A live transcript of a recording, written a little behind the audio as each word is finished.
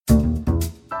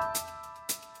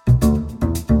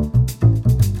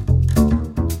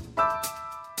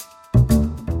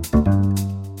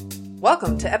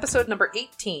Welcome to episode number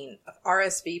 18 of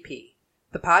RSVP,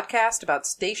 the podcast about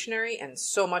stationery and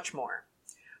so much more.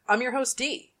 I'm your host,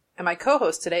 Dee, and my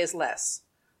co-host today is Les.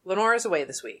 Lenore is away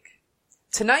this week.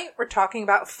 Tonight, we're talking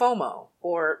about FOMO,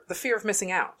 or the fear of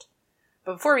missing out.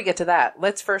 But before we get to that,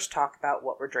 let's first talk about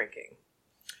what we're drinking.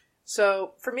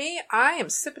 So, for me, I am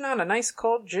sipping on a nice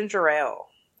cold ginger ale,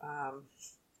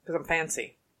 because I'm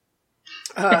fancy.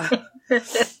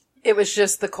 It was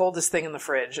just the coldest thing in the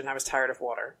fridge, and I was tired of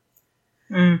water.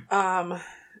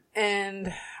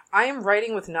 And I am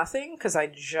writing with nothing, because I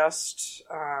just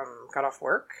got off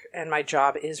work, and my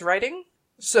job is writing.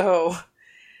 So,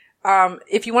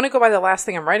 if you want to go by the last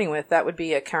thing I'm writing with, that would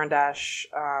be a Caran d'Ache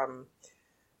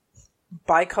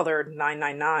bicolored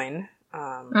 999,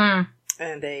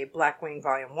 and a Blackwing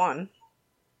Volume 1.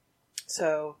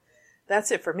 So,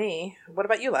 that's it for me. What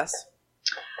about you, Les?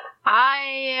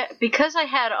 Because I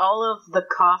had all of the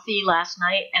coffee last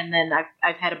night, and then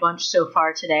I've had a bunch so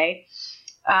far today,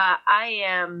 I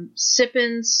am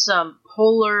sipping some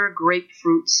Polar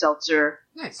grapefruit seltzer.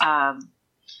 Nice. You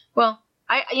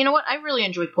know what? I really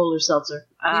enjoy Polar seltzer.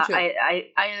 Me too.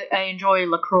 I enjoy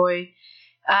LaCroix,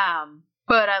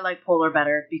 but I like Polar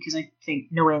better because I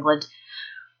think New England.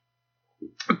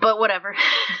 But whatever.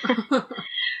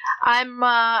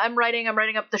 I'm writing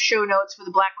up the show notes for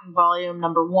the Blackwing Volume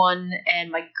number 1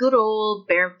 and my good old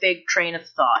Bear Fig train of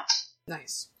thought.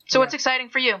 Nice. So what's exciting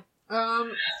for you?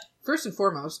 First and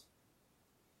foremost,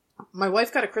 my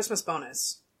wife got a Christmas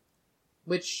bonus,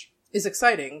 which is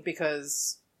exciting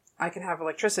because I can have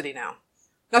electricity now.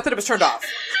 Not that it was turned off,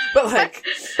 but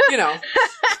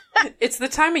it's the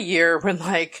time of year when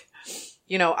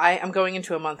I'm going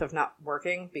into a month of not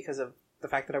working because of the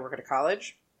fact that I work at a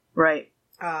college. Right.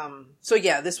 So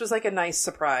yeah, this was like a nice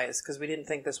surprise because we didn't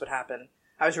think this would happen.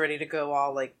 I was ready to go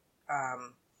all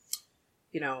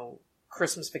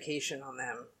Christmas vacation on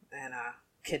them and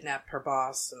kidnap her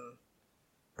boss and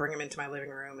bring him into my living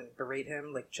room and berate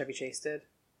him like Chevy Chase did.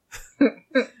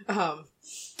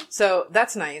 So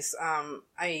that's nice.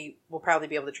 I will probably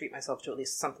be able to treat myself to at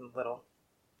least something little.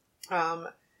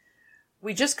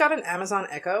 We just got an Amazon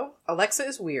Echo. Alexa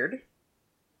is weird.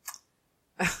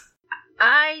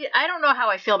 I don't know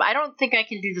how I feel, but I don't think I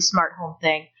can do the smart home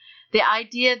thing. The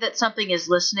idea that something is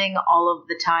listening all of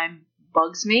the time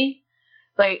bugs me.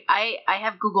 Like, I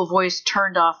have Google Voice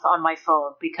turned off on my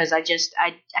phone because I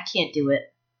can't do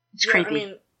it. It's creepy. I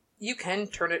mean, you can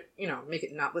turn it, make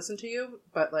it not listen to you,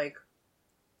 but,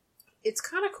 it's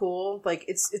kind of cool. Like,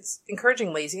 it's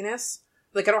encouraging laziness.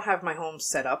 Like, I don't have my home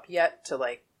set up yet to,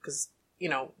 because,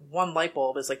 one light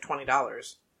bulb is,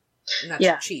 $20. And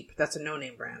that's cheap. That's a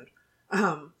no-name brand.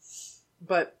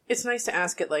 But it's nice to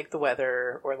ask it, the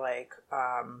weather, or,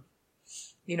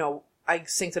 I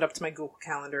synced it up to my Google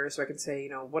Calendar so I can say,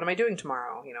 what am I doing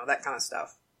tomorrow? That kind of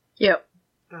stuff. Yep.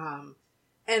 And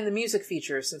the music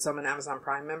features, since I'm an Amazon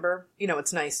Prime member,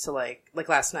 it's nice to, like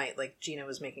last night, Gina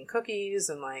was making cookies,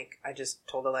 and, I just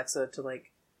told Alexa to,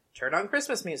 turn on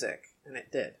Christmas music, and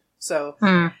it did. So,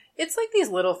 it's these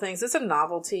little things. It's a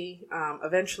novelty.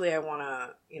 Eventually I want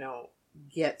to,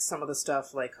 get some of the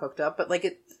stuff, hooked up, but,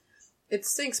 it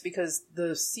stinks because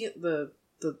the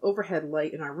overhead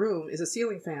light in our room is a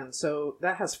ceiling fan, so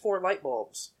that has 4 light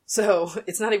bulbs. So,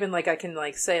 it's not even I can,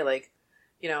 say,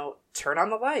 turn on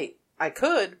the light. I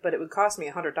could, but it would cost me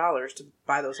 $100 to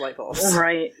buy those light bulbs.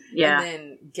 Right, yeah. And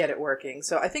then get it working.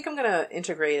 So I think I'm going to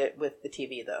integrate it with the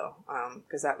TV, though,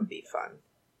 because that would be fun.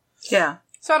 Yeah.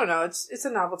 So I don't know. It's a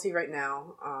novelty right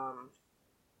now.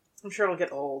 I'm sure it'll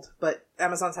get old, but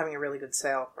Amazon's having a really good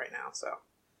sale right now, so.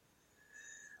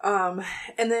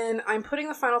 And then I'm putting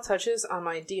the final touches on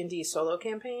my D&D solo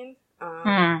campaign.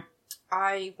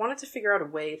 I wanted to figure out a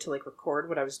way to, record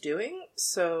what I was doing.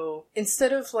 So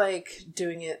instead of,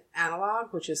 doing it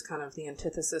analog, which is kind of the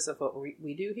antithesis of what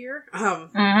we do here,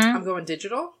 I'm going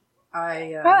digital.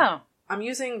 I'm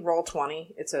using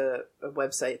Roll20. It's a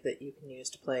website that you can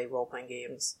use to play role-playing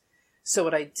games. So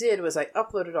what I did was I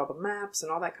uploaded all the maps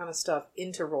and all that kind of stuff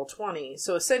into Roll20.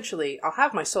 So essentially, I'll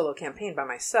have my solo campaign by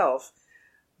myself,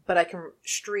 but I can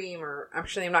stream, or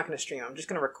actually I'm not going to stream, I'm just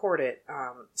going to record it,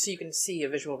 so you can see a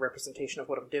visual representation of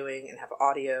what I'm doing and have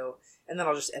audio, and then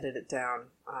I'll just edit it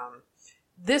down.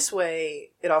 This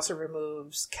way, it also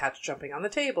removes cats jumping on the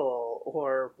table,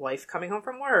 or wife coming home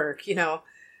from work,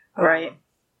 Right.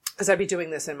 Because I'd be doing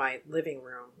this in my living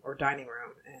room or dining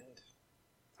room, and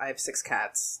I have 6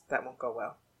 cats. That won't go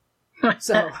well.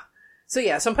 So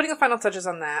I'm putting the final touches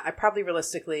on that. I probably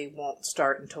realistically won't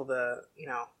start until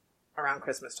around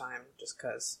Christmas time, just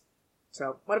because.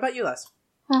 So, what about you, Les?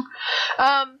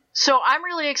 So I'm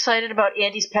really excited about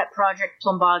Andy's pet project,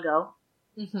 Plumbago.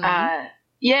 Mm-hmm.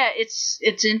 Yeah, it's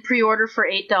in pre-order for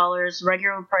 $8,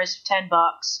 regular price of $10.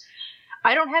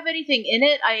 I don't have anything in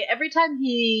it. Every time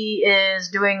he is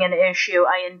doing an issue,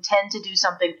 I intend to do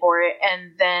something for it,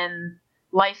 and then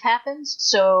life happens,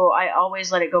 so I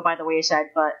always let it go by the wayside.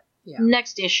 But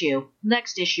next issue,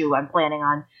 I'm planning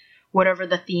on whatever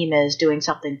the theme is, doing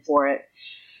something for it.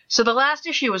 So the last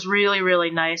issue was really, really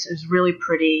nice. It was really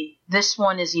pretty. This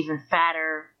one is even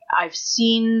fatter. I've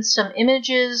seen some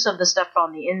images of the stuff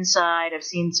on the inside. I've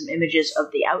seen some images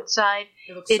of the outside.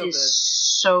 It is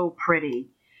so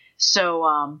pretty. So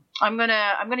I'm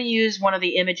gonna use one of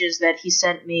the images that he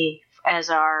sent me as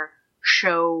our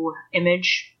show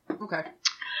image. Okay.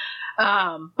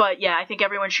 But yeah, I think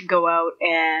everyone should go out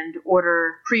and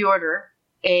pre-order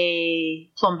a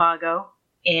Plumbago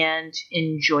and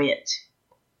enjoy it.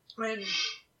 And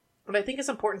what I think is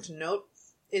important to note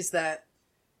is that,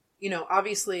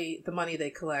 obviously the money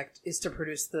they collect is to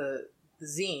produce the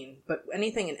zine, but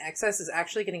anything in excess is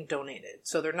actually getting donated.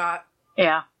 So they're not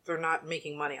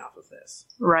making money off of this.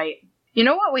 Right. You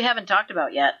know what we haven't talked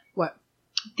about yet? What?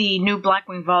 The new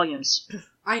Blackwing volumes.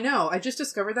 I know. I just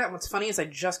discovered that. And what's funny is I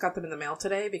just got them in the mail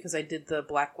today because I did the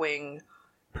Blackwing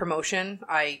promotion.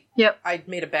 I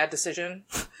made a bad decision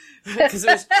because it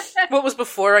was what was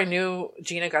before I knew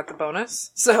Gina got the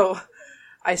bonus. So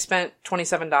I spent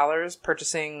 $27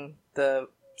 purchasing the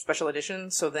special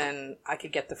edition so then I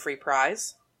could get the free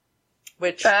prize,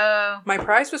 which my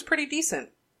prize was pretty decent.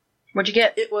 What'd you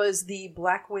get? It was the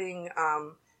Blackwing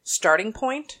starting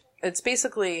point. It's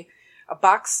basically a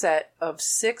box set of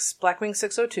 6 Blackwing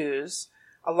 602s,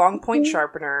 a long point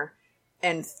sharpener,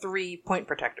 and 3 point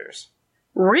protectors.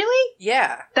 Really?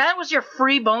 Yeah. That was your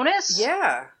free bonus?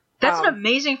 Yeah. That's an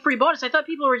amazing free bonus. I thought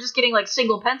people were just getting,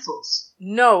 single pencils.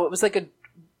 No, it was like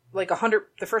 100,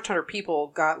 the first 100 people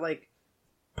got,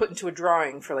 put into a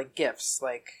drawing for, gifts.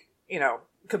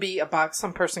 Could be a box,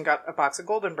 some person got a box of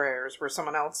Golden Briars, where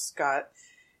someone else got,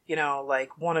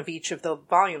 one of each of the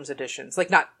volumes editions.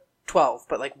 Not 12,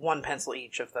 but 1 pencil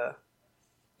each of the...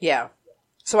 Yeah.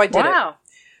 So I did it.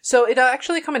 So it'll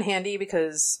actually come in handy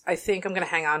because I think I'm going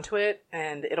to hang on to it,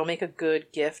 and it'll make a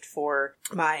good gift for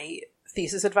my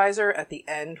thesis advisor at the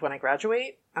end when I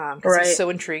graduate, because he's so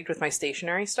intrigued with my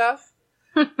stationery stuff.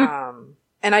 And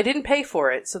I didn't pay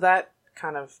for it, so that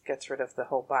kind of gets rid of the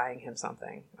whole buying him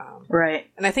something. Right.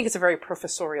 And I think it's a very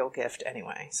professorial gift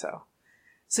anyway, so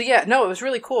yeah, no, it was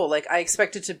really cool. I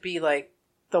expected to be,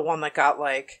 the one that got,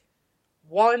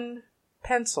 1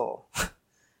 pencil. But,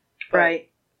 right.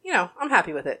 I'm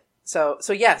happy with it. So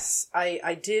yes,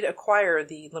 I did acquire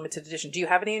the limited edition. Do you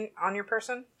have any on your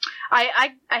person?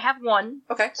 I have one.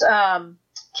 Okay.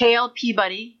 KLP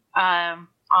Buddy, on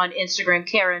Instagram,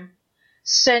 Karen,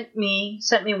 sent me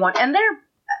one, and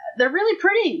they're really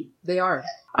pretty. They are.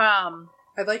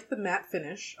 I like the matte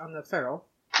finish on the ferrule.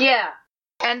 Yeah.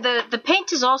 And the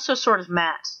paint is also sort of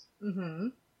matte. Mm-hmm.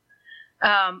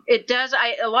 It does.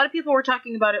 A lot of people were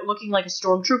talking about it looking like a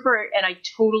stormtrooper, and I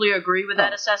totally agree with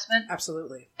that assessment.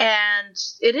 Absolutely. And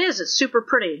it is. It's super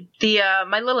pretty. The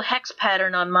my little hex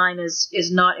pattern on mine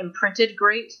is not imprinted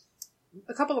great.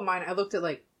 A couple of mine, I looked at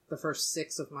the first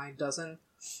 6 of my dozen,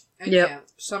 and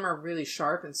some are really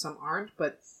sharp and some aren't.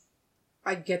 But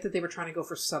I get that they were trying to go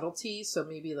for subtlety, so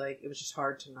maybe it was just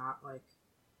hard to not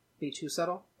be too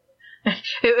subtle.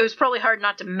 It was probably hard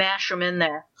not to mash them in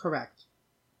there. Correct.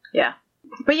 Yeah.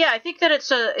 But yeah, I think that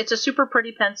it's a super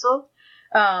pretty pencil.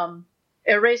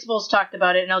 Erasables talked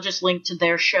about it, and I'll just link to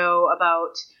their show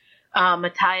about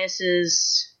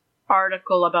Matthias's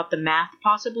article about the math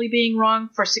possibly being wrong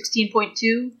for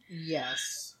 16.2.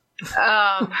 Yes.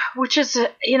 Which is,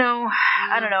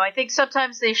 I don't know. I think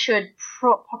sometimes they should,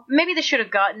 maybe they should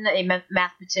have gotten a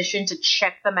mathematician to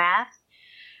check the math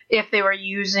if they were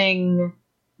using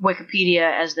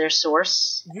Wikipedia as their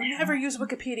source. You never use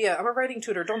Wikipedia. I'm a writing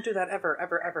tutor. Don't do that ever,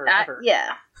 ever, ever, ever.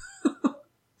 Yeah.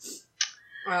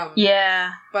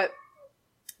 Yeah. But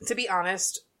to be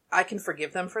honest, I can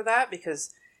forgive them for that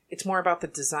because it's more about the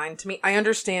design to me. I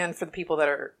understand for the people that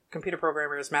are computer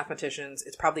programmers, mathematicians,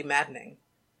 it's probably maddening.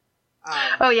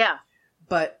 Oh, yeah.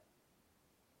 But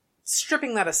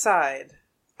stripping that aside,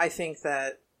 I think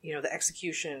that, the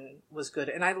execution was good.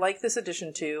 And I like this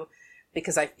edition too,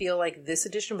 because I feel like this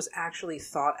edition was actually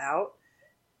thought out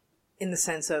in the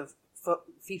sense of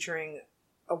featuring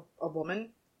a woman,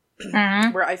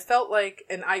 where I felt like,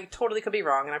 and I totally could be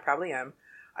wrong, and I probably am,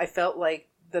 I felt like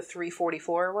the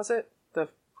 344, was it?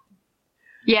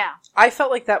 Yeah. I felt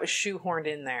like that was shoehorned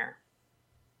in there.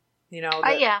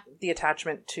 The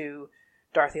attachment to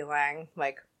Dorothy Lang.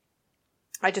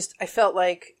 I felt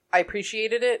like I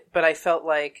appreciated it, but I felt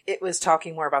like it was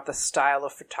talking more about the style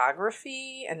of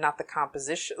photography and not the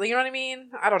composition. You know what I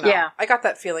mean? I don't know. Yeah. I got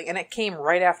that feeling, and it came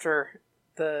right after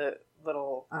the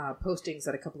little postings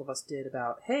that a couple of us did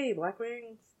about, hey,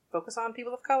 Blackwing, focus on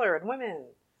people of color and women.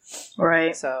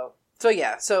 Right. So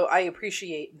I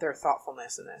appreciate their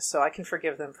thoughtfulness in this. So I can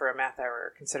forgive them for a math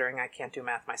error, considering I can't do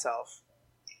math myself.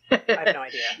 I have no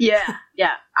idea.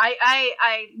 Yeah.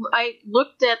 I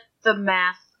looked at the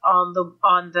math on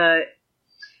the.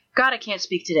 God, I can't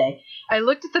speak today. I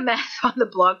looked at the math on the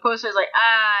blog post. I was like,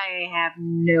 I have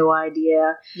no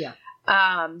idea. Yeah.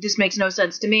 This makes no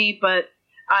sense to me, but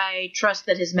I trust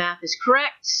that his math is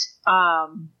correct.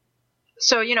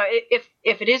 So,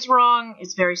 if it is wrong,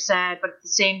 it's very sad, but at the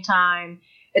same time,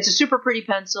 it's a super pretty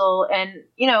pencil, and,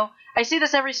 I say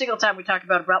this every single time we talk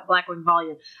about Blackwing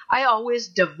Volume. I always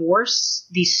divorce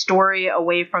the story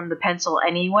away from the pencil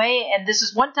anyway, and this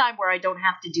is one time where I don't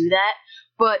have to do that,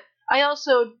 but I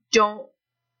also don't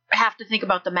have to think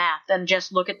about the math and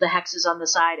just look at the hexes on the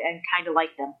side and kind of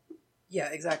like them. Yeah,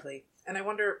 exactly. And I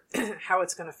wonder how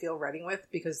it's going to feel writing with,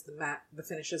 because the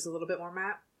finish is a little bit more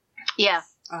matte. Yeah.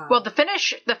 Well, the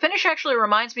finish actually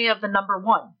reminds me of the number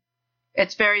 1.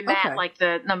 It's very matte, like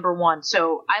the number 1.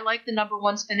 So I like the number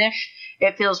 1's finish.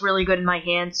 It feels really good in my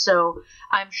hand. So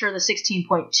I'm sure the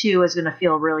 16.2 is going to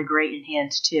feel really great in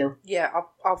hand too. Yeah,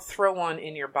 I'll throw one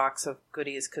in your box of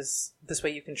goodies, because this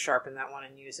way you can sharpen that one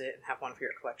and use it and have one for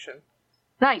your collection.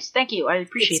 Nice, thank you. I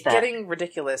appreciate that. It's getting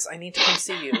ridiculous. I need to come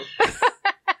see you.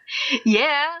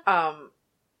 Yeah.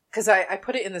 Because I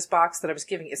put it in this box that I was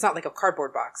giving. It's not like a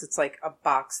cardboard box. It's like a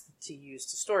box to use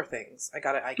to store things. I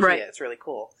got it at IKEA. Right. It's really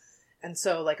cool. And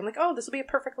so, I'm like, oh, this will be a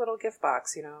perfect little gift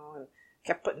box, and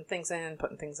kept putting things in.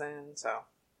 So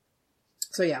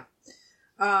yeah.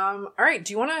 All right.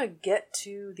 Do you want to get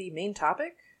to the main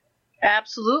topic?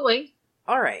 Absolutely.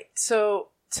 All right. So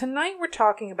tonight we're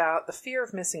talking about the fear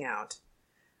of missing out.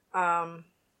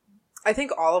 I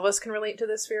think all of us can relate to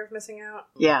this fear of missing out.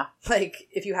 Yeah. Like,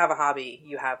 if you have a hobby,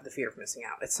 you have the fear of missing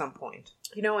out at some point.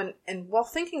 And while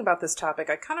thinking about this topic,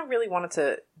 I kind of really wanted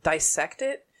to dissect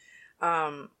it.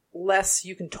 Less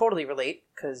you can totally relate,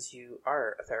 because you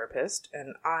are a therapist,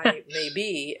 and I may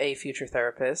be a future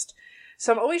therapist.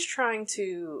 So I'm always trying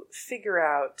to figure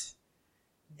out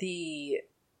there's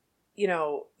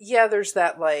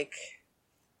that,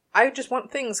 I just want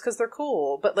things because they're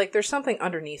cool, but, there's something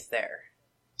underneath there.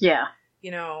 Yeah.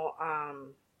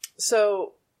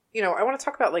 So, I want to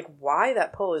talk about, why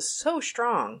that pull is so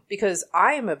strong, because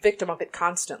I am a victim of it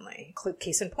constantly.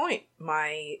 Case in point,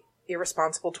 my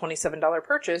irresponsible $27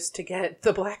 purchase to get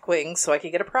the Blackwing so I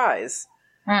could get a prize.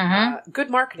 Mm-hmm. Good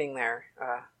marketing there,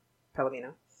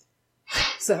 Palomino.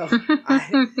 So,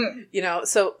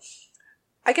 so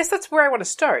I guess that's where I want to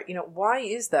start. Why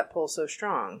is that pull so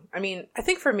strong? I mean, I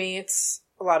think for me, it's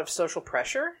a lot of social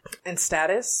pressure and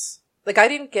status. I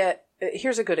didn't get,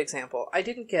 here's a good example. I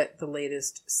didn't get the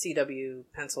latest CW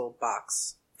pencil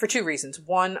box for 2 reasons.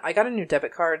 One, I got a new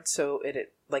debit card, so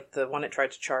the one it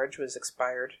tried to charge was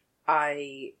expired.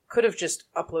 I could have just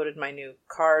uploaded my new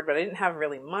card, but I didn't have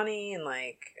really money, and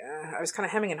I was kind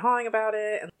of hemming and hawing about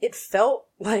it, and it felt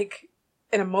like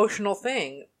an emotional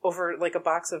thing over a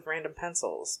box of random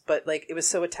pencils, but it was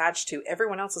so attached to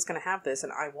everyone else is going to have this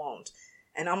and I won't.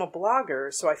 And I'm a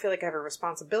blogger, so I feel like I have a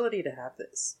responsibility to have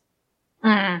this.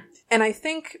 Mm. And I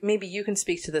think maybe you can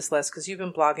speak to this less, because you've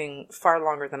been blogging far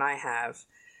longer than I have.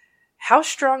 How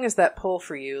strong is that pull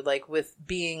for you, with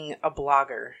being a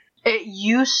blogger? It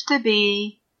used to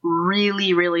be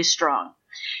really, really strong.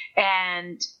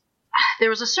 And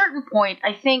there was a certain point,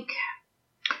 I think,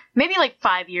 maybe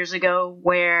 5 years ago,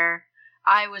 where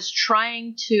I was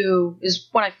trying to,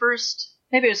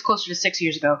 maybe it was closer to 6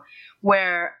 years ago,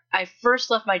 where I first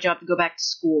left my job to go back to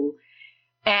school.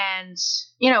 And,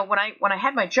 when I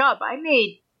had my job, I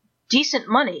made decent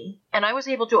money, and I was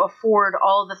able to afford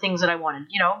all of the things that I wanted.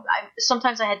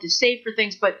 Sometimes I had to save for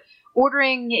things, but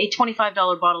ordering a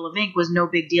 $25 bottle of ink was no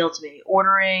big deal to me.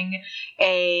 Ordering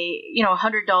a,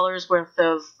 $100 worth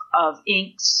of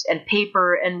inks and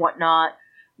paper and whatnot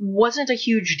wasn't a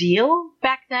huge deal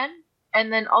back then.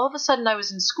 And then all of a sudden I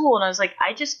was in school and I was like,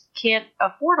 I just can't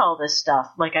afford all this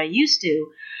stuff like I used to.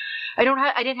 I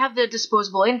didn't have the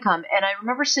disposable income. And I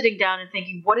remember sitting down and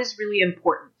thinking, what is really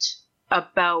important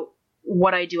about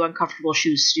what I do on Comfortable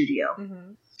Shoes Studio?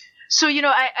 Mm-hmm. So,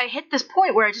 I hit this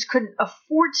point where I just couldn't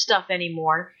afford stuff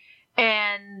anymore.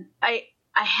 And I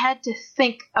had to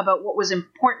think about what was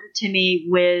important to me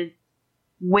with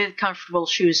Comfortable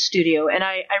Shoes Studio. And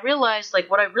I realized,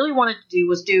 what I really wanted to do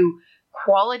was do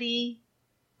quality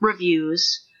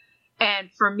reviews. And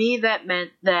for me, that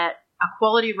meant that a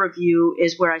quality review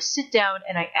is where I sit down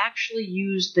and I actually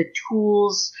use the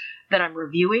tools that I'm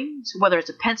reviewing. So whether it's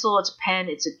a pencil, it's a pen,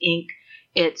 it's an ink,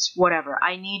 it's whatever.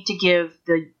 I need to give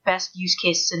the best use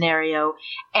case scenario.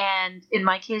 And in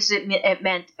my case, it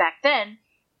meant back then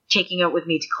taking it with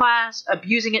me to class,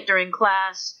 abusing it during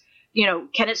class. You know,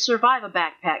 can it survive a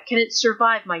backpack? Can it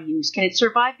survive my use? Can it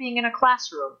survive being in a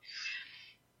classroom?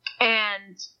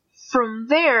 And from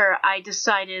there, I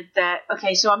decided that,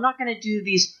 okay, so I'm not going to do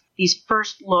these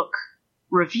first look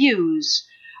reviews.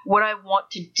 What I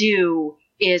want to do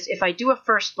is if I do a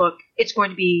first look, it's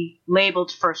going to be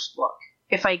labeled first look.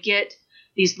 If I get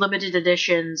these limited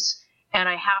editions and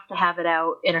I have to have it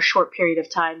out in a short period of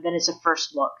time, then it's a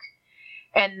first look.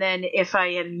 And then if I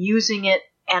am using it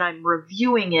and I'm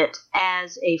reviewing it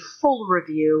as a full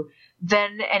review,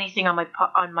 then anything on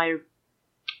my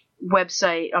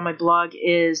website, on my blog,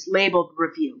 is labeled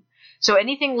review. So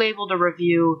anything labeled a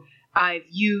review, I've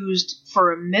used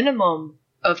for a minimum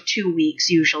of 2 weeks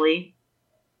usually,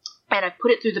 and I've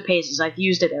put it through the paces. I've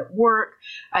used it at work.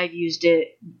 I've used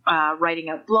it writing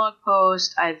out blog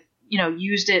posts. I've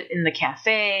used it in the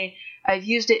cafe. I've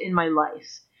used it in my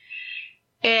life.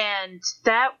 And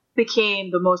that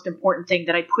became the most important thing,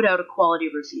 that I put out a quality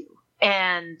review.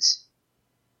 And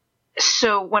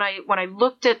so when I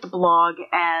looked at the blog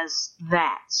as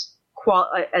that,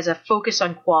 as a focus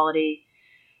on quality,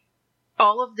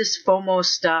 all of this FOMO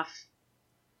stuff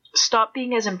stopped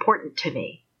being as important to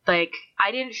me. Like,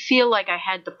 I didn't feel like I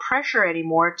had the pressure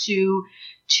anymore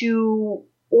to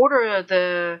order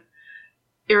the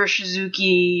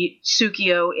Iroshizuki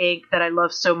Tsukio ink that I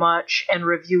love so much and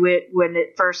review it when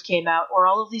it first came out, or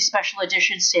all of these special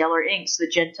edition Sailor inks, the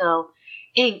Gentle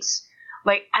inks.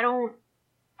 Like, I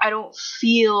don't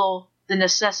feel the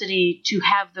necessity to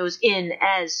have those in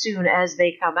as soon as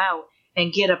they come out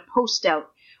and get a post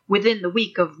out within the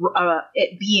week of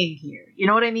it being here. You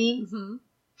know what I mean? Mm-hmm.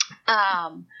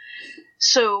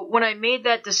 So when I made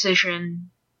that decision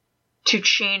to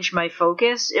change my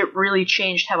focus, it really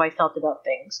changed how I felt about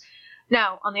things.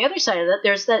 Now, on the other side of that,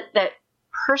 there's that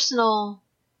personal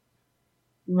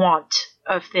want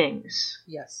of things.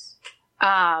 Yes.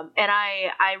 And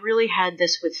I really had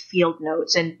this with field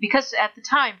notes, and because at the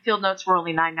time field notes were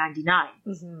only $9.99,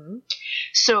 mm-hmm.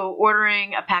 So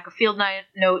ordering a pack of field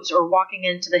notes or walking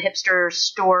into the hipster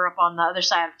store up on the other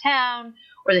side of town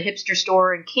or the hipster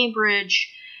store in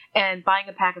Cambridge and buying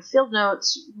a pack of field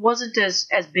notes wasn't as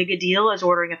big a deal as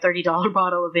ordering a $30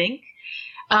 bottle of ink.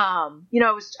 I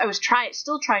was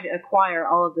still trying to acquire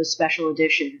all of those special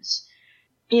editions.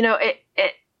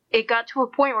 It got to a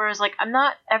point where I was like, I'm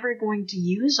not ever going to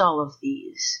use all of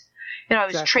these. I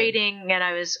was trading and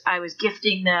I was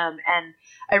gifting them, and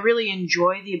I really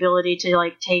enjoy the ability to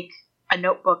like take a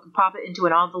notebook and pop it into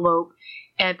an envelope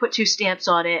and put 2 stamps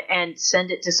on it and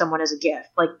send it to someone as a gift.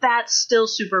 Like, that's still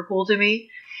super cool to me.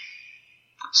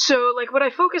 So like what I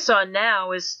focus on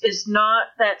now is not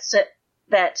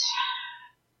that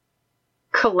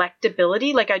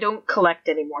collectability. Like, I don't collect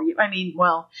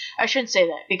anymore. I shouldn't say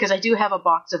that, because I do have a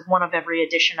box of one of every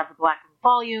edition of the Black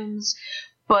volumes,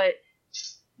 but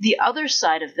the other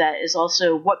side of that is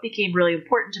also what became really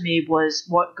important to me was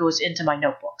what goes into my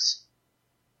notebooks.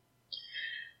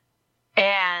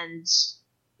 And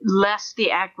less the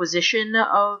acquisition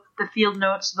of the field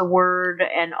notes, the Word,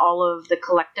 and all of the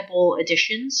collectible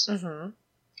editions. Mm-hmm.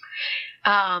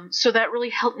 So that really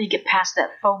helped me get past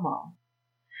that FOMO.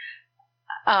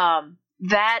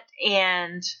 That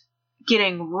and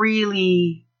getting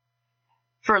really,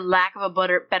 for lack of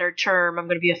a better term, I'm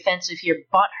going to be offensive here,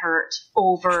 butthurt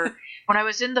over when I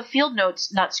was in the Field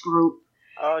Notes Nuts group.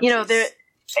 Oh,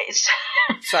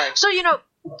 sorry. So,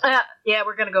 yeah,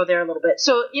 we're going to go there a little bit.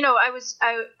 So, I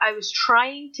was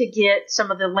trying to get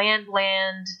some of the Land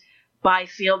by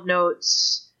Field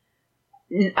Notes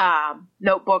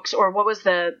notebooks, or what was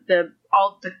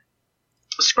all the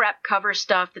scrap cover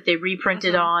stuff that they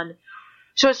reprinted mm-hmm. on.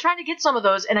 So I was trying to get some of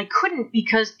those, and I couldn't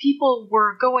because people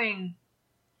were going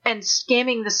and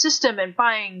scamming the system and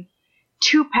buying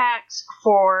 2 packs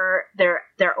for their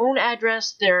own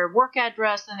address, their work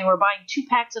address, and they were buying 2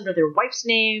 packs under their wife's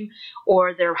name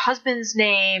or their husband's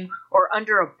name or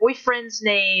under a boyfriend's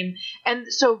name. And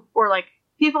so, or like,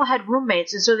 people had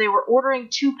roommates, and so they were ordering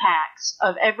 2 packs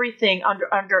of everything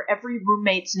under every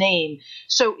roommate's name.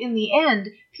 So in the end,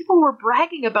 people were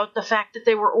bragging about the fact that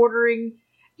they were ordering,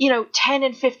 10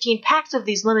 and 15 packs of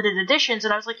these limited editions.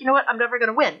 And I was like, you know what? I'm never going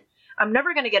to win. I'm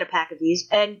never going to get a pack of these.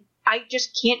 And I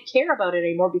just can't care about it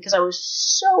anymore because I was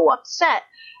so upset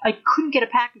I couldn't get a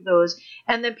pack of those.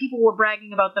 And then people were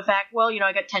bragging about the fact, well,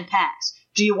 I got 10 packs.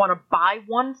 Do you want to buy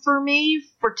one for me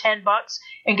for $10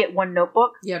 and get 1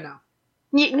 notebook? Yeah, no.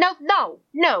 No.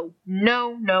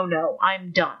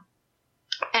 I'm done.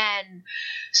 And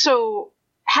so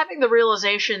having the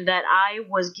realization that I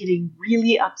was getting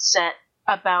really upset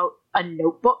about a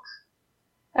notebook,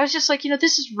 I was just like,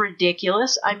 this is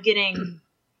ridiculous. I'm getting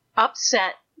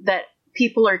upset that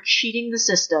people are cheating the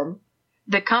system.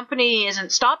 The company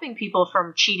isn't stopping people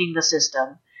from cheating the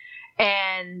system.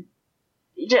 And,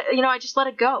 I just let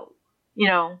it go.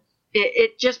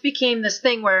 It just became this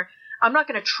thing where I'm not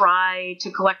going to try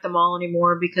to collect them all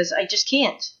anymore because I just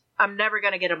can't. I'm never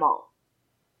going to get them all.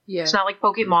 Yeah. It's not like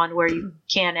Pokemon where you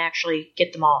can actually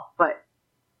get them all, but.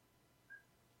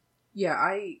 Yeah,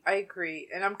 I agree.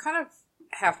 And I'm kind of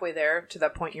halfway there to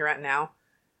that point you're at now.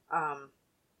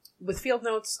 With field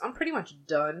notes, I'm pretty much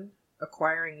done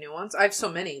acquiring new ones. I have so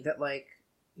many that,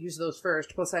 use those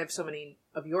first. Plus, I have so many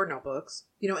of your notebooks.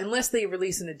 Unless they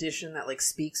release an edition that,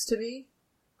 speaks to me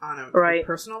on a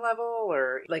personal level,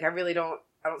 or, I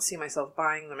don't see myself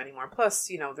buying them anymore. Plus,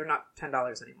 they're not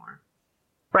 $10 anymore.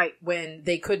 Right. When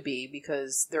they could be,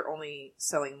 because they're only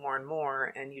selling more and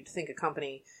more, and you'd think a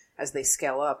company, as they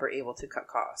scale up, are able to cut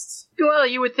costs. Well,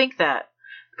 you would think that,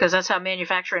 because that's how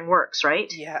manufacturing works,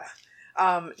 right? Yeah.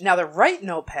 Now, the Write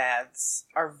notepads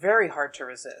are very hard to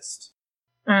resist.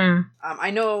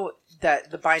 I know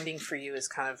that the binding for you is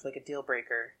kind of like a deal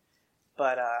breaker,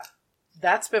 but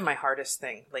that's been my hardest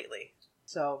thing lately.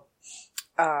 So,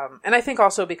 and I think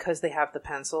also because they have the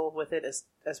pencil with it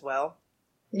as well.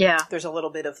 Yeah. There's a little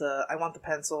bit of I want the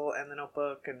pencil and the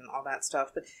notebook and all that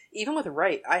stuff. But even with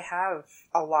Write, I have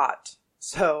a lot.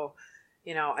 So,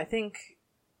 I think,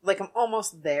 I'm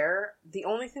almost there. The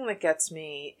only thing that gets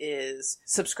me is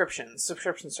subscription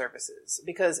services.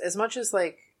 Because as much as,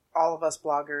 all of us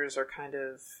bloggers are kind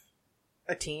of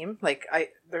a team,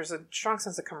 there's a strong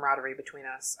sense of camaraderie between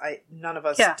us. None of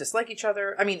us dislike each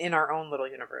other. I mean, in our own little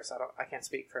universe. I can't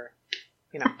speak for...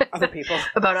 other people.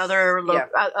 About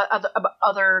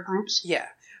other groups. Yeah.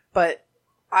 But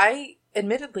I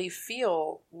admittedly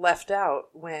feel left out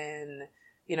when,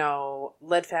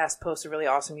 Leadfast posts a really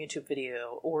awesome YouTube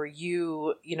video, or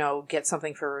you get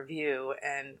something for review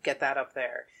and get that up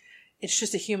there. It's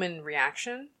just a human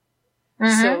reaction.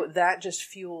 Mm-hmm. So that just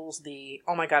fuels the,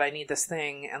 oh my God, I need this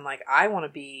thing. And I want to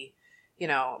be,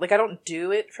 I don't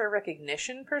do it for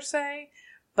recognition per se,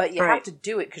 but you have to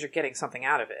do it because you're getting something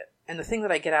out of it. And the thing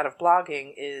that I get out of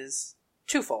blogging is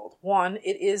twofold. One,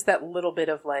 it is that little bit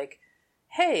of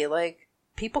hey,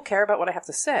 people care about what I have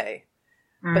to say.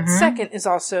 Mm-hmm. But second is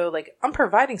also I'm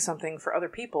providing something for other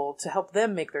people to help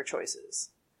them make their choices.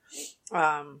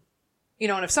 And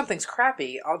if something's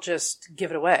crappy, I'll just give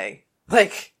it away.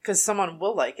 Because someone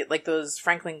will like it. Those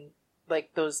Franklin,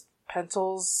 those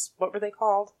pencils, what were they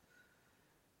called?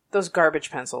 Those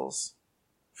garbage pencils.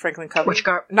 Franklin Covey?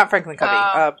 Not Franklin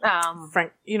Covey.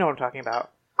 Frank, you know what I'm talking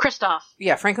about. Christoph.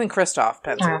 Yeah, Franklin Christoph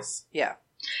pencils. Yeah.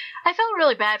 I felt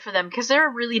really bad for them because they're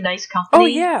a really nice company. Oh,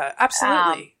 yeah,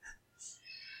 absolutely.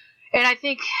 And I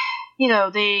think,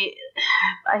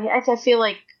 I feel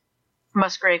like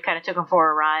Musgrave kind of took them for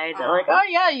a ride. They're oh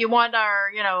yeah, you want our,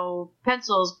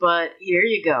 pencils, but here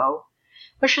you go.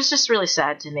 Which was just really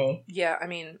sad to me. Yeah, I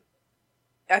mean,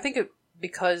 I think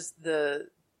because the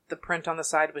print on the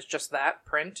side was just that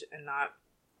print and not,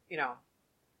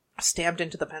 stamped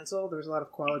into the pencil. There was a lot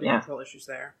of quality control issues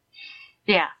there.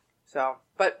 Yeah. So,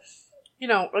 but,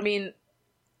 I mean,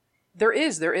 there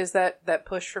is that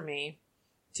push for me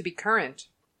to be current.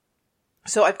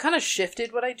 So I've kind of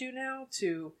shifted what I do now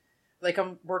to,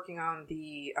 I'm working on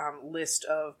the list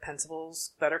of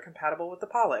pencils that are compatible with the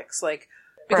Pollux,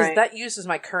 because that uses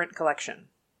my current collection.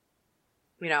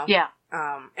 Yeah.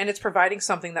 And it's providing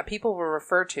something that people will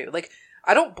refer to.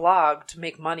 I don't blog to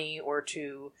make money or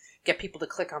to get people to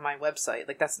click on my website.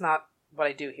 That's not what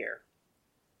I do here.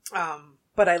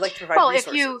 But I like to provide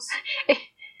resources.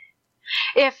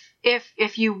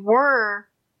 If you were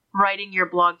writing your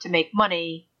blog to make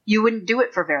money, you wouldn't do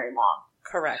it for very long.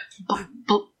 Correct.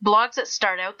 Blogs that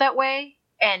start out that way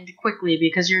end quickly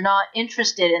because you're not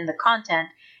interested in the content.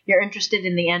 You're interested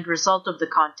in the end result of the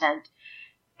content.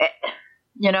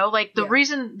 The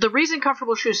reason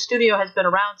Comfortable Shoes Studio has been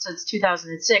around since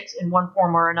 2006 in one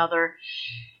form or another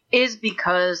is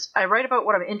because I write about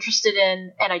what I'm interested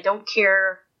in, and I don't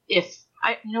care if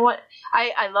I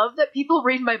love that people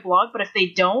read my blog, but if they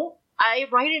don't, I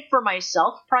write it for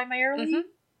myself primarily,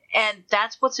 and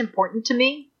that's what's important to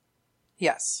me.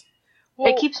 Yes.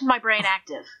 Well, it keeps my brain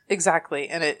active. Exactly,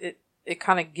 and it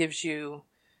kind of gives you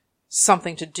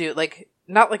something to do,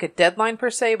 not like a deadline per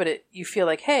se, but you feel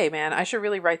hey, man, I should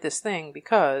really write this thing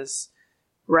because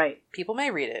people may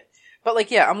read it.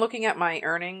 But I'm looking at my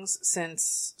earnings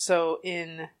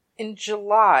in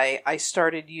July, I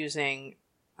started using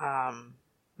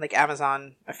like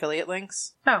Amazon affiliate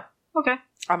links. Oh, okay.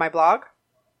 On my blog.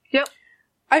 Yep.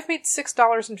 I've made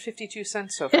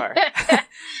 $6.52 so far.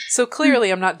 So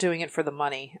clearly I'm not doing it for the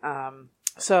money.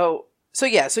 So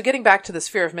getting back to this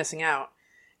fear of missing out,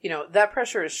 that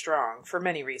pressure is strong for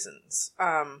many reasons.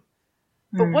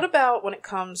 But what about when it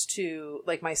comes to,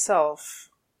 like, myself?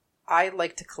 I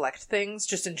like to collect things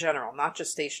just in general, not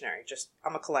just stationery.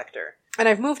 I'm a collector. And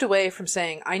I've moved away from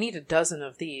saying, I need a dozen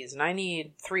of these and I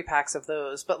need 3 packs of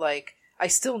those. But, like, I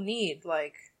still need,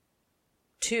 like,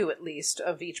 2 at least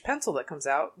of each pencil that comes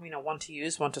out. 1 to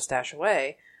use, 1 to stash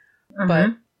away. Mm-hmm.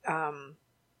 But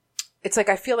it's like,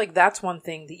 I feel like that's one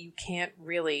thing that you can't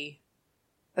really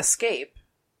escape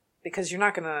because you're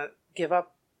not going to give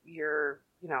up your,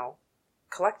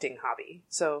 collecting hobby.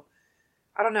 So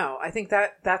I don't know. I think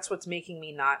that's what's making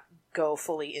me not go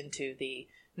fully into the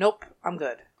nope, I'm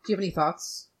good. Do you have any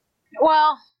thoughts?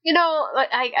 Well,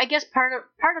 I guess part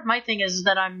of my thing is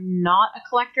that I'm not a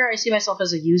collector. I see myself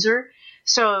as a user.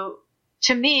 So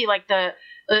to me, like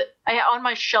on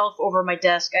my shelf over my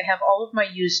desk, I have all of my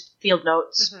used field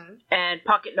notes and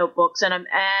pocket notebooks, and I'm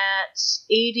at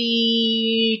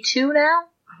 82 now.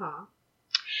 Uh-huh.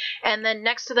 And then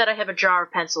next to that, I have a jar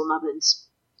of pencil nubbins.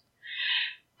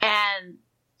 And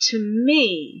to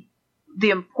me, the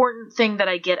important thing that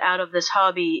I get out of this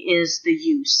hobby is the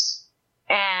use.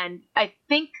 And I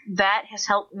think that has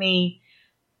helped me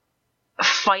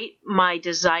fight my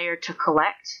desire to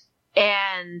collect.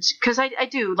 And because I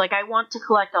do, like, I want to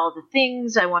collect all the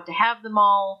things, I want to have them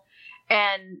all.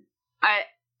 And I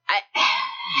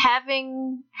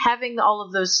having all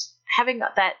of those, having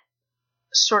that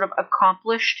sort of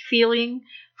accomplished feeling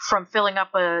from filling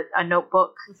up a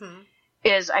notebook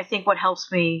is, I think, what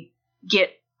helps me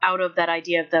get out of that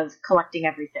idea of collecting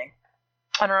everything.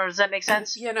 I don't know, does that make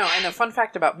sense? And a fun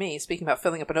fact about me, speaking about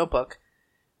filling up a notebook,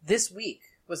 this week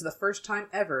was the first time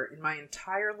ever in my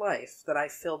entire life that I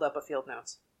filled up a field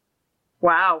notes.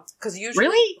 Wow.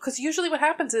 Really? Because usually what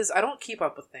happens is I don't keep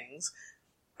up with things.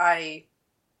 I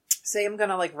say I'm going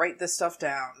to, like, write this stuff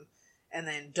down and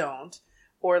then don't.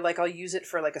 Or, like, I'll use it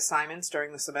for, like, assignments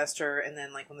during the semester, and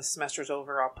then, like, when the semester's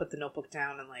over, I'll put the notebook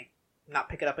down and, like, not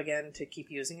pick it up again to keep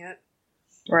using it.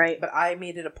 Right. But I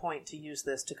made it a point to use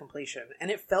this to completion, and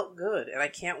it felt good, and I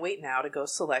can't wait now to go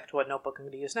select what notebook I'm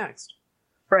going to use next.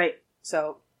 Right.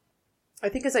 So, I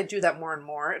think as I do that more and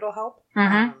more, it'll help.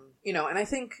 Mm-hmm. And I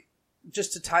think,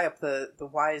 just to tie up the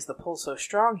why is the pull so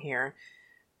strong here,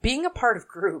 being a part of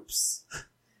groups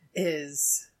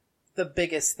is the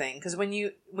biggest thing, because when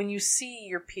you see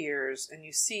your peers and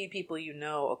you see people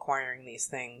acquiring these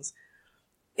things,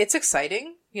 it's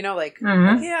exciting, like,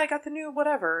 oh, yeah, I got the new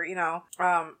whatever,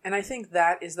 and I think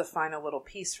that is the final little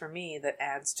piece for me that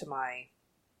adds to my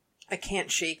I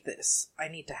can't shake this, I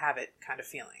need to have it kind of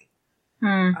feeling.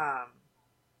 We're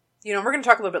going to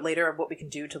talk a little bit later of what we can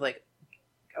do to, like,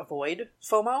 avoid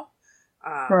FOMO.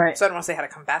 Right. So I don't want to say how to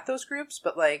combat those groups,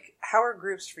 but, like, how are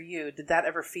groups for you? Did that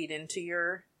ever feed into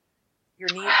your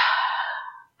need?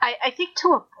 I think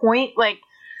to a point, like,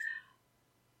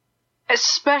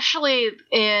 especially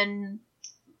in,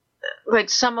 like,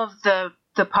 some of the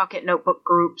pocket notebook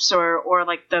groups or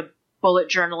like the bullet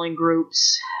journaling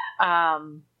groups,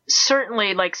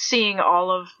 certainly, like, seeing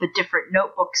all of the different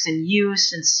notebooks in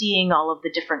use and seeing all of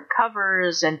the different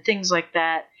covers and things like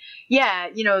that. Yeah,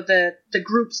 the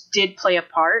groups did play a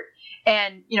part.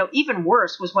 And, even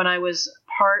worse was when I was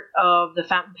part of the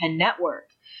Fountain Pen Network.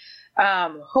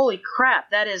 Holy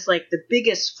crap, that is, like, the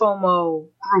biggest FOMO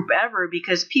group ever,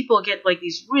 because people get, like,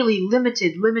 these really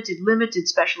limited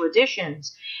special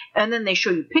editions, and then they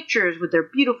show you pictures with their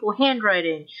beautiful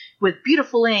handwriting, with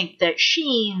beautiful ink that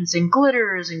sheens and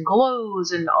glitters and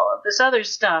glows and all of this other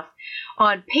stuff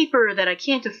on paper that I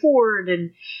can't afford,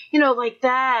 and, like,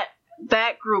 that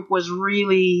group was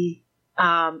really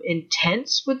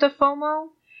intense with the FOMO.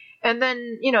 And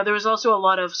then, there was also a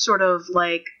lot of sort of,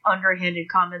 like, underhanded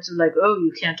comments of, like, oh,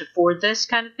 you can't afford this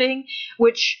kind of thing,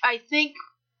 which I think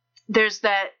there's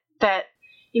that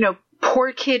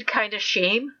poor kid kind of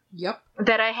shame. Yep.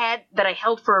 That I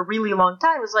held for a really long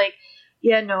time. It was like,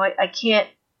 yeah, no, I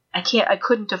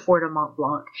couldn't afford a Mont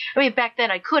Blanc. I mean, back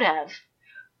then I could have,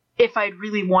 if I'd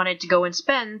really wanted to go and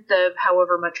spend the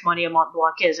however much money a Mont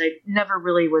Blanc is. I never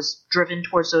really was driven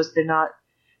towards those. They're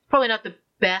probably not the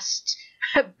best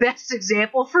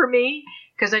example for me,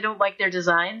 because I don't like their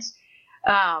designs.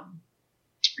 But,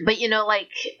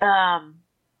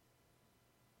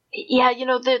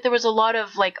 there was a lot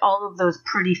of, like, all of those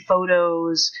pretty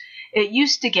photos. It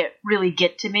used to really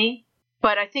get to me.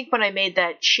 But I think when I made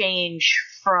that change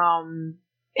from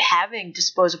having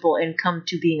disposable income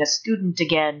to being a student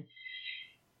again,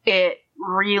 it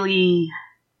really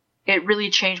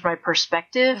changed my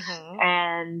perspective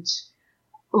and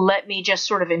let me just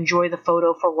sort of enjoy the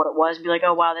photo for what it was and be like,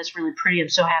 oh wow, that's really pretty. I'm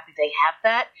so happy they have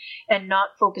that, and not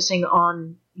focusing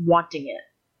on wanting it.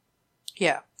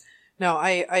 Yeah. No,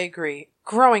 I agree.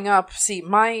 Growing up, see,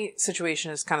 my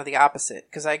situation is kind of the opposite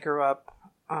because I grew up,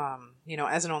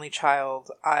 as an only child,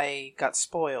 I got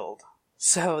spoiled.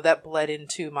 So that bled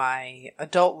into my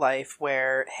adult life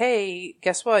where, hey,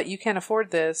 guess what? You can't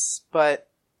afford this, but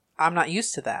I'm not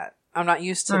used to that. I'm not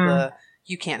used to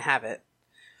you can't have it.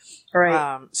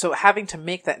 Right. So having to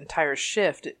make that entire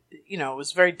shift,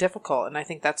 was very difficult. And I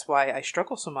think that's why I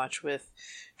struggle so much with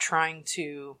trying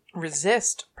to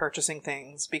resist purchasing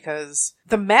things, because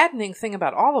the maddening thing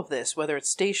about all of this, whether it's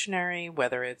stationery,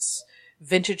 whether it's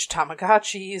vintage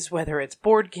Tamagotchis, whether it's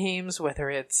board games,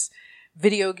 whether it's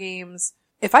video games,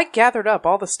 if I gathered up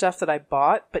all the stuff that I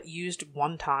bought but used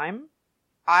one time,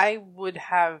 I would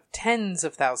have tens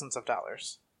of thousands of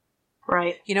dollars.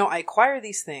 Right. I acquire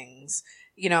these things,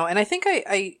 and I think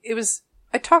I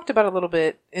talked about it a little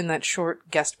bit in that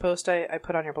short guest post I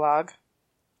put on your blog.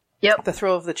 Yep. The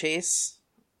thrill of the chase,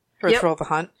 or thrill of the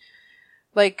hunt.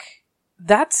 Like,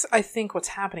 that's, I think, what's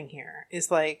happening here is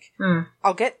like,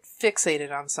 I'll get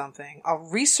fixated on something. I'll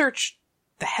research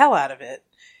the hell out of it,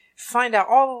 find out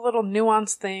all the little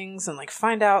nuanced things, and like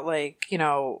find out like,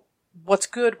 what's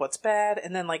good, what's bad.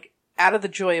 And then like out of the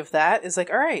joy of that is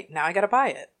like, all right, now I got to buy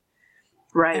it.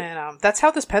 Right. And that's how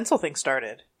this pencil thing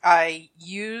started. I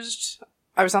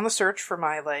was on the search for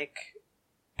my like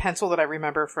pencil that I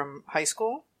remember from high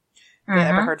school. The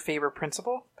Eberhard Faber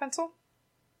Principal pencil.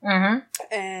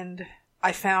 And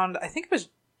I found, I think it was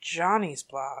Johnny's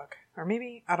blog, or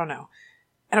maybe, I don't know.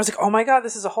 And I was like, oh my god,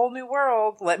 this is a whole new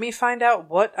world. Let me find out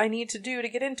what I need to do to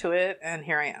get into it. And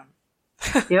here I am.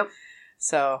 Yep.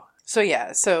 So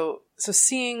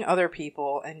seeing other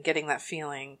people and getting that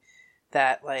feeling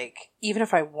that like, even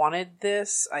if I wanted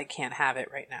this, I can't have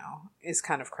it right now is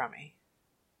kind of crummy.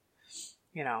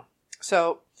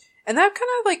 So, and that kind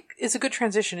of like is a good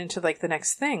transition into like the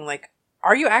next thing. Like,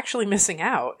 are you actually missing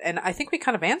out? And I think we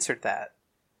kind of answered that.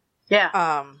 Yeah.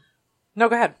 No,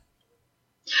 go ahead.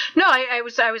 No, I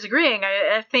was agreeing.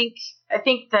 I think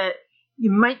that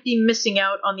you might be missing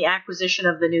out on the acquisition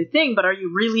of the new thing, but are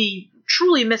you really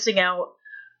truly missing out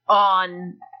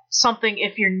on something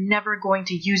if you're never going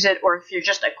to use it, or if you're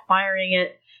just acquiring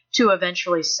it to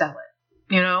eventually sell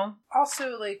it?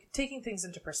 Also, like, taking things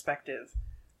into perspective.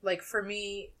 Like, for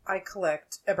me, I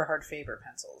collect Eberhard Faber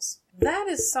pencils. That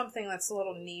is something that's a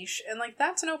little niche, and, like,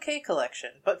 that's an okay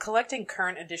collection. But collecting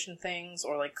current edition things,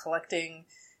 or, like, collecting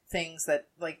things that,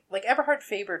 like Eberhard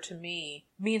Faber to me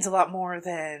means a lot more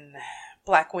than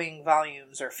Blackwing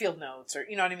volumes or field notes, or,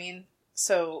 you know what I mean?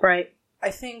 So, right.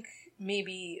 I think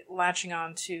maybe latching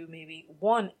on to maybe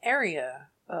one area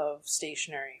of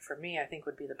stationery, for me, I think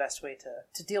would be the best way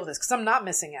to deal with this. Because I'm not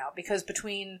missing out, because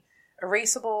between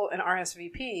Erasable and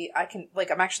RSVP, I can, like,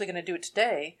 I'm actually going to do it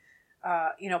today,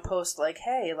 post, like,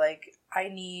 hey, like, I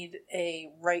need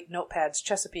a Write Notepads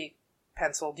Chesapeake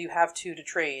pencil. Do you have two to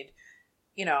trade?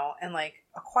 And, like,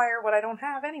 acquire what I don't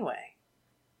have anyway.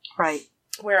 Right.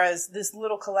 Whereas this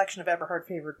little collection of Eberhard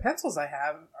Faber pencils I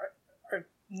have are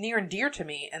near and dear to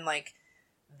me, and, like,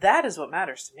 that is what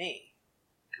matters to me.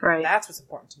 Right. That's what's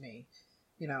important to me.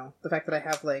 The fact that I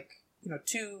have, like,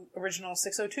 two original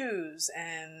 602s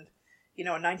and, a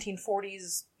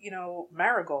 1940s,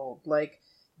 Marigold. Like,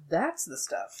 that's the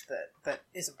stuff that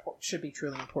is important, should be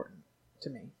truly important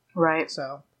to me. Right.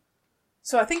 So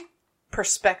I think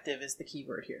perspective is the key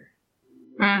word here.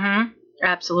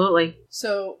 Absolutely.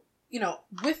 So,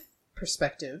 with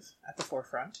perspective at the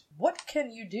forefront, what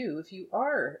can you do if you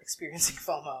are experiencing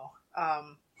FOMO?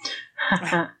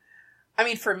 I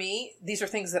mean, for me, these are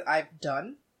things that I've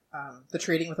done. The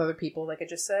trading with other people, like I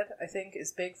just said, I think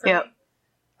is big for me.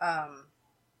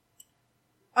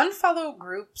 Unfollow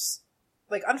groups,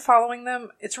 like unfollowing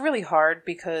them, it's really hard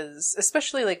because,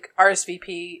 especially like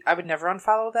RSVP, I would never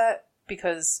unfollow that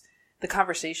because the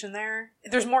conversation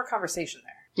there's more conversation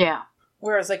there. Yeah.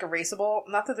 Whereas like Erasable,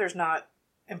 not that there's not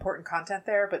important content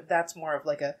there, but that's more of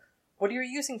like a, what are you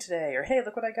using today? Or, hey,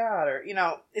 look what I got. Or,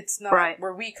 it's not right.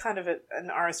 Where we kind of, an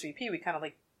RSVP, we kind of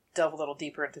like delve a little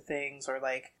deeper into things, or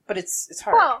like, but it's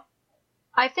hard. Well,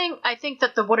 I think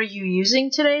that the "What are you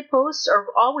using today" posts are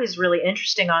always really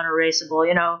interesting on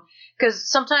Erasable, because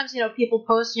sometimes people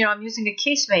post, I'm using a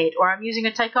Casemate, or I'm using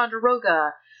a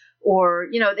Ticonderoga, or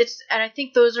and I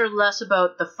think those are less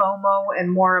about the FOMO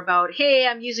and more about, hey,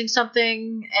 I'm using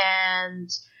something and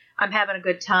I'm having a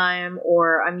good time,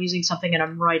 or I'm using something and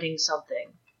I'm writing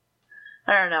something.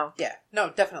 I don't know. Yeah,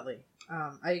 no, definitely.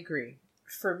 I agree.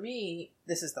 for me,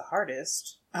 this is the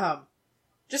hardest.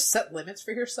 Just set limits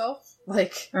for yourself,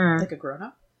 like a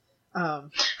grown-up.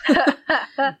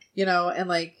 You know, and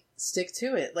like stick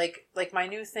to it. Like my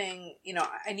new thing, you know,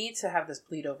 I need to have this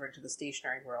bleed over into the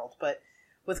stationery world, but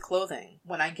with clothing,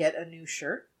 when I get a new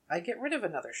shirt, I get rid of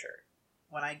another shirt.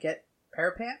 When I get a pair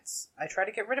of pants, I try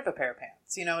to get rid of a pair of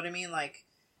pants. You know what I mean? Like,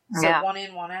 so one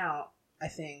in, one out, I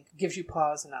think, gives you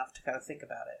pause enough to kind of think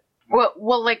about it.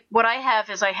 Well, like, what I have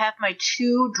is I have my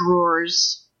 2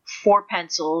 drawers for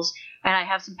pencils, and I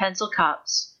have some pencil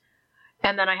cups,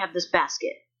 and then I have this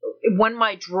basket. When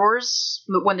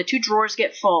the 2 drawers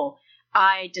get full,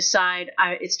 I decide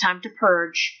it's time to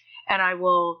purge, and I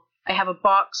have a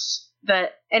box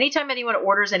that anytime anyone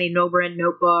orders any no-brand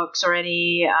notebooks or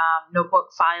any notebook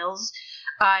files,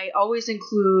 I always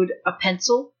include a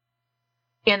pencil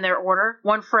in their order,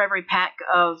 one for every pack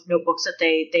of notebooks that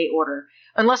they order.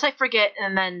 Unless I forget,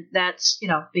 and then that's, you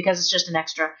know, because it's just an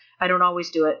extra. I don't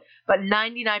always do it. But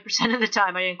 99% of the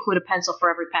time, I include a pencil for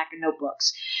every pack of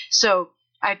notebooks. So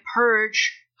I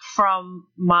purge from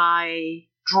my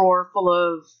drawer full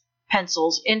of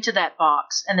pencils into that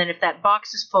box. And then if that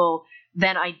box is full,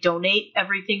 then I donate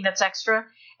everything that's extra.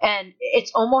 And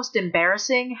it's almost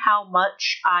embarrassing how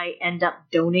much I end up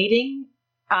donating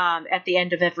at the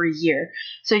end of every year.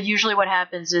 So usually what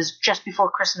happens is just before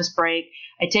Christmas break,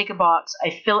 I take a box,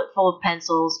 I fill it full of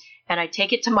pencils, and I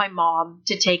take it to my mom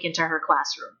to take into her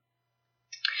classroom.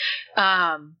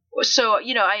 So,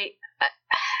 you know,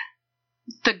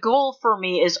 the goal for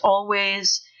me is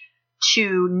always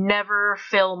to never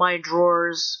fill my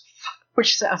drawers,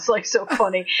 which sounds like so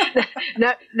funny,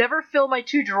 never fill my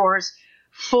 2 drawers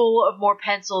full of more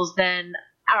pencils than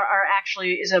are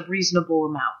actually is a reasonable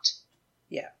amount.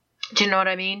 Yeah. Do you know what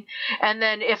I mean? And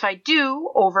then if I do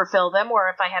overfill them, or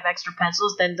if I have extra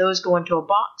pencils, then those go into a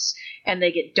box and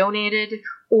they get donated.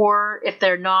 Or if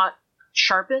they're not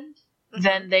sharpened,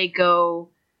 then they go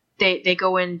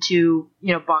into,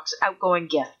 you know, box outgoing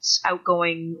gifts,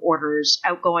 outgoing orders,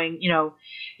 outgoing, you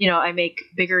know, I make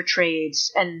bigger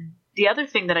trades. And the other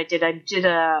thing that I did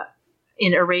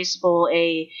in Erasable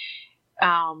a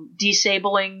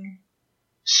disabling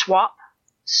swap.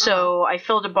 So I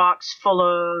filled a box full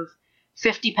of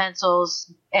 50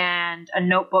 pencils and a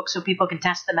notebook so people can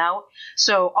test them out.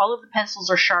 So all of the pencils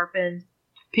are sharpened.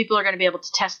 People are going to be able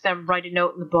to test them, write a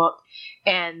note in the book.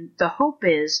 And the hope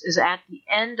is at the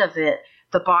end of it,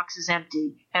 the box is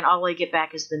empty and all I get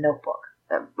back is the notebook.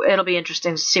 It'll be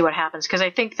interesting to see what happens, because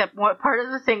I think that part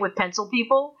of the thing with pencil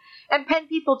people and pen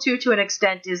people too, to an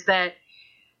extent, is that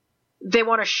they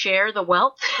want to share the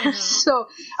wealth. Mm-hmm. So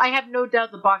I have no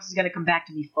doubt the box is going to come back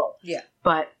to me full. Yeah.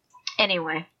 But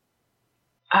anyway,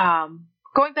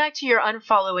 going back to your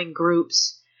unfollowing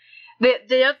groups,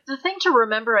 the thing to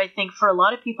remember, I think, for a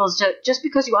lot of people is that just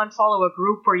because you unfollow a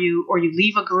group or you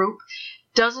leave a group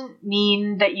doesn't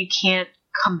mean that you can't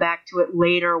come back to it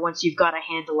later once you've got a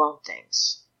handle on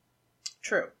things.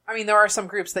 True. I mean, there are some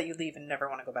groups that you leave and never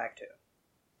want to go back to.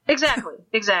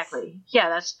 Exactly. Yeah,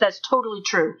 that's totally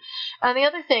true. And the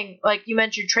other thing, like you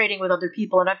mentioned trading with other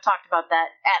people, and I've talked about that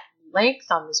at length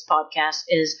on this podcast,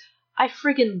 is I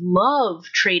friggin' love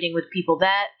trading with people.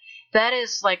 That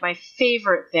is like my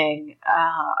favorite thing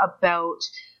about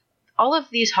all of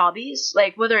these hobbies,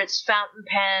 like whether it's fountain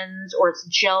pens or it's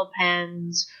gel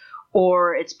pens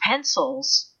or it's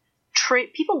pencils.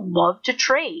 People love to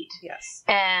trade. Yes.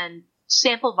 And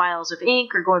sample vials of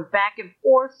ink are going back and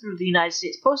forth through the United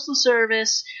States Postal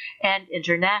Service and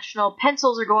international.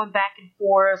 Pencils are going back and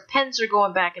forth. Pens are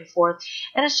going back and forth.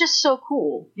 And it's just so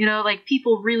cool. You know, like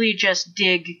people really just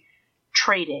dig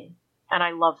trading. And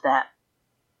I love that.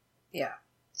 Yeah.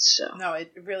 So. No,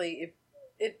 it really,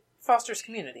 it fosters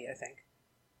community, I think.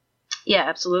 Yeah,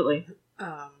 absolutely.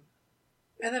 And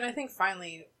then I think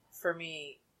finally, for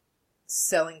me,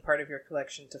 selling part of your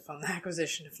collection to fund the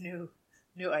acquisition of new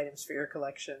items for your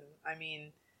collection. I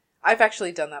mean, I've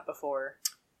actually done that before,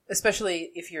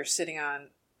 especially if you're sitting on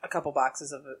a couple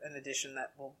boxes of an edition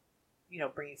that will, you know,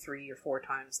 bring you 3 or 4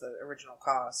 times the original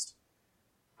cost.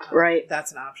 Right.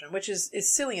 That's an option, which is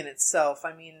silly in itself.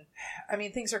 I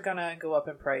mean, things are gonna go up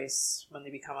in price when they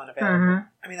become unavailable. Mm-hmm.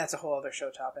 I mean, that's a whole other show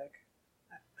topic.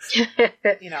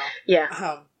 You know.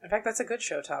 Yeah. In fact, that's a good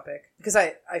show topic, because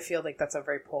I feel like that's a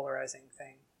very polarizing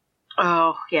thing.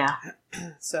 Oh, yeah.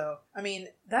 So, I mean,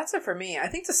 that's it for me. I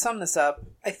think to sum this up,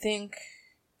 I think,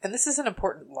 and this is an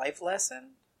important life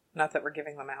lesson, not that we're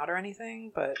giving them out or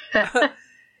anything, but,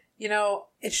 you know,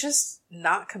 it's just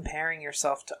not comparing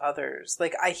yourself to others.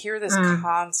 Like, I hear this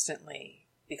constantly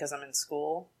because I'm in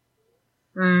school,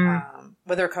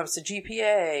 whether it comes to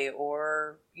GPA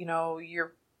or, you know,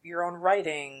 your your own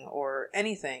writing or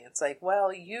anything. It's like,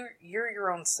 well, you're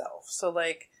your own self. So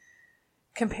like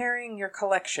comparing your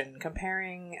collection,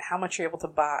 comparing how much you're able to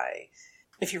buy.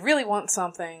 If you really want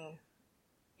something,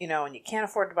 you know, and you can't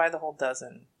afford to buy the whole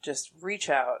dozen, just reach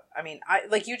out. I mean,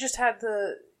 you just had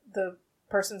the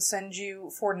person send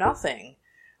you for nothing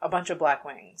a bunch of Black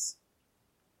Wings.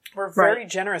 We're a very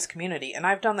generous community, and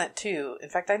I've done that too. In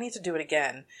fact, I need to do it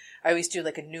again. I always do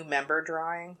like a new member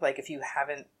drawing. Like if you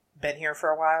haven't been here for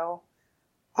a while,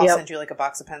 I'll send you like a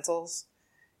box of pencils.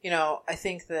 You know, I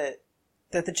think that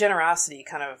the generosity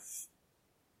kind of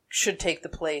should take the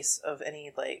place of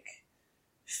any like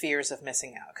fears of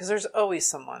missing out. Because there's always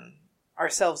someone,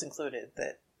 ourselves included,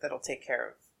 that'll take care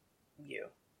of you.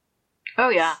 Oh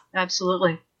yeah,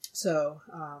 absolutely. So,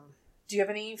 do you have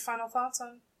any final thoughts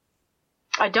on?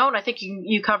 I don't. I think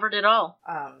you covered it all.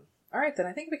 All right, then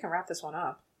I think we can wrap this one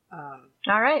up. All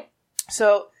right.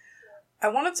 So, I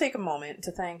want to take a moment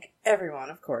to thank everyone,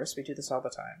 of course, we do this all the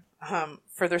time,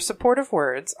 for their supportive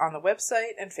words on the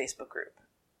website and Facebook group.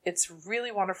 It's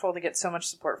really wonderful to get so much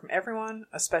support from everyone,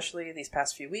 especially these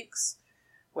past few weeks,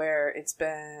 where it's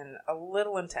been a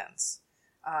little intense.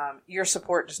 Your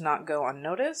support does not go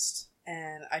unnoticed,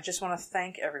 and I just want to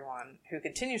thank everyone who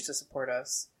continues to support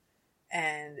us.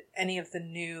 And any of the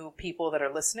new people that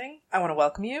are listening, I want to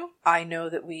welcome you. I know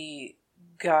that we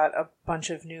got a bunch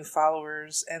of new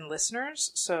followers and listeners,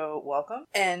 so welcome.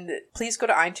 And please go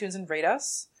to iTunes and rate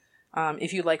us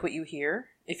if you like what you hear.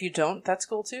 If you don't, that's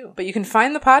cool too. But you can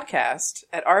find the podcast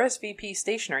at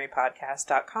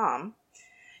rsvpstationarypodcast.com.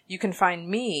 You can find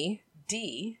me,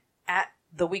 D, at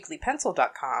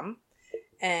theweeklypencil.com,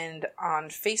 and on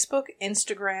Facebook,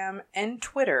 Instagram, and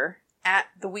Twitter at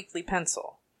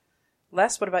theweeklypencil.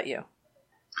 Les, what about you?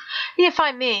 You can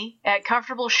find me at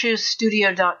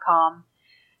comfortableshoesstudio.com,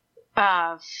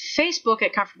 Facebook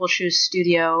at Comfortable Shoes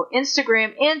Studio,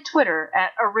 Instagram and Twitter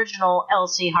at Original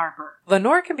LC Harper.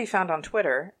 Lenore can be found on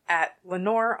Twitter at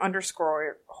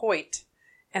Lenore_Hoyt,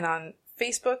 and on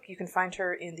Facebook you can find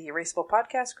her in the Erasable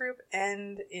Podcast group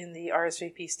and in the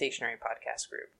RSVP Stationery Podcast group.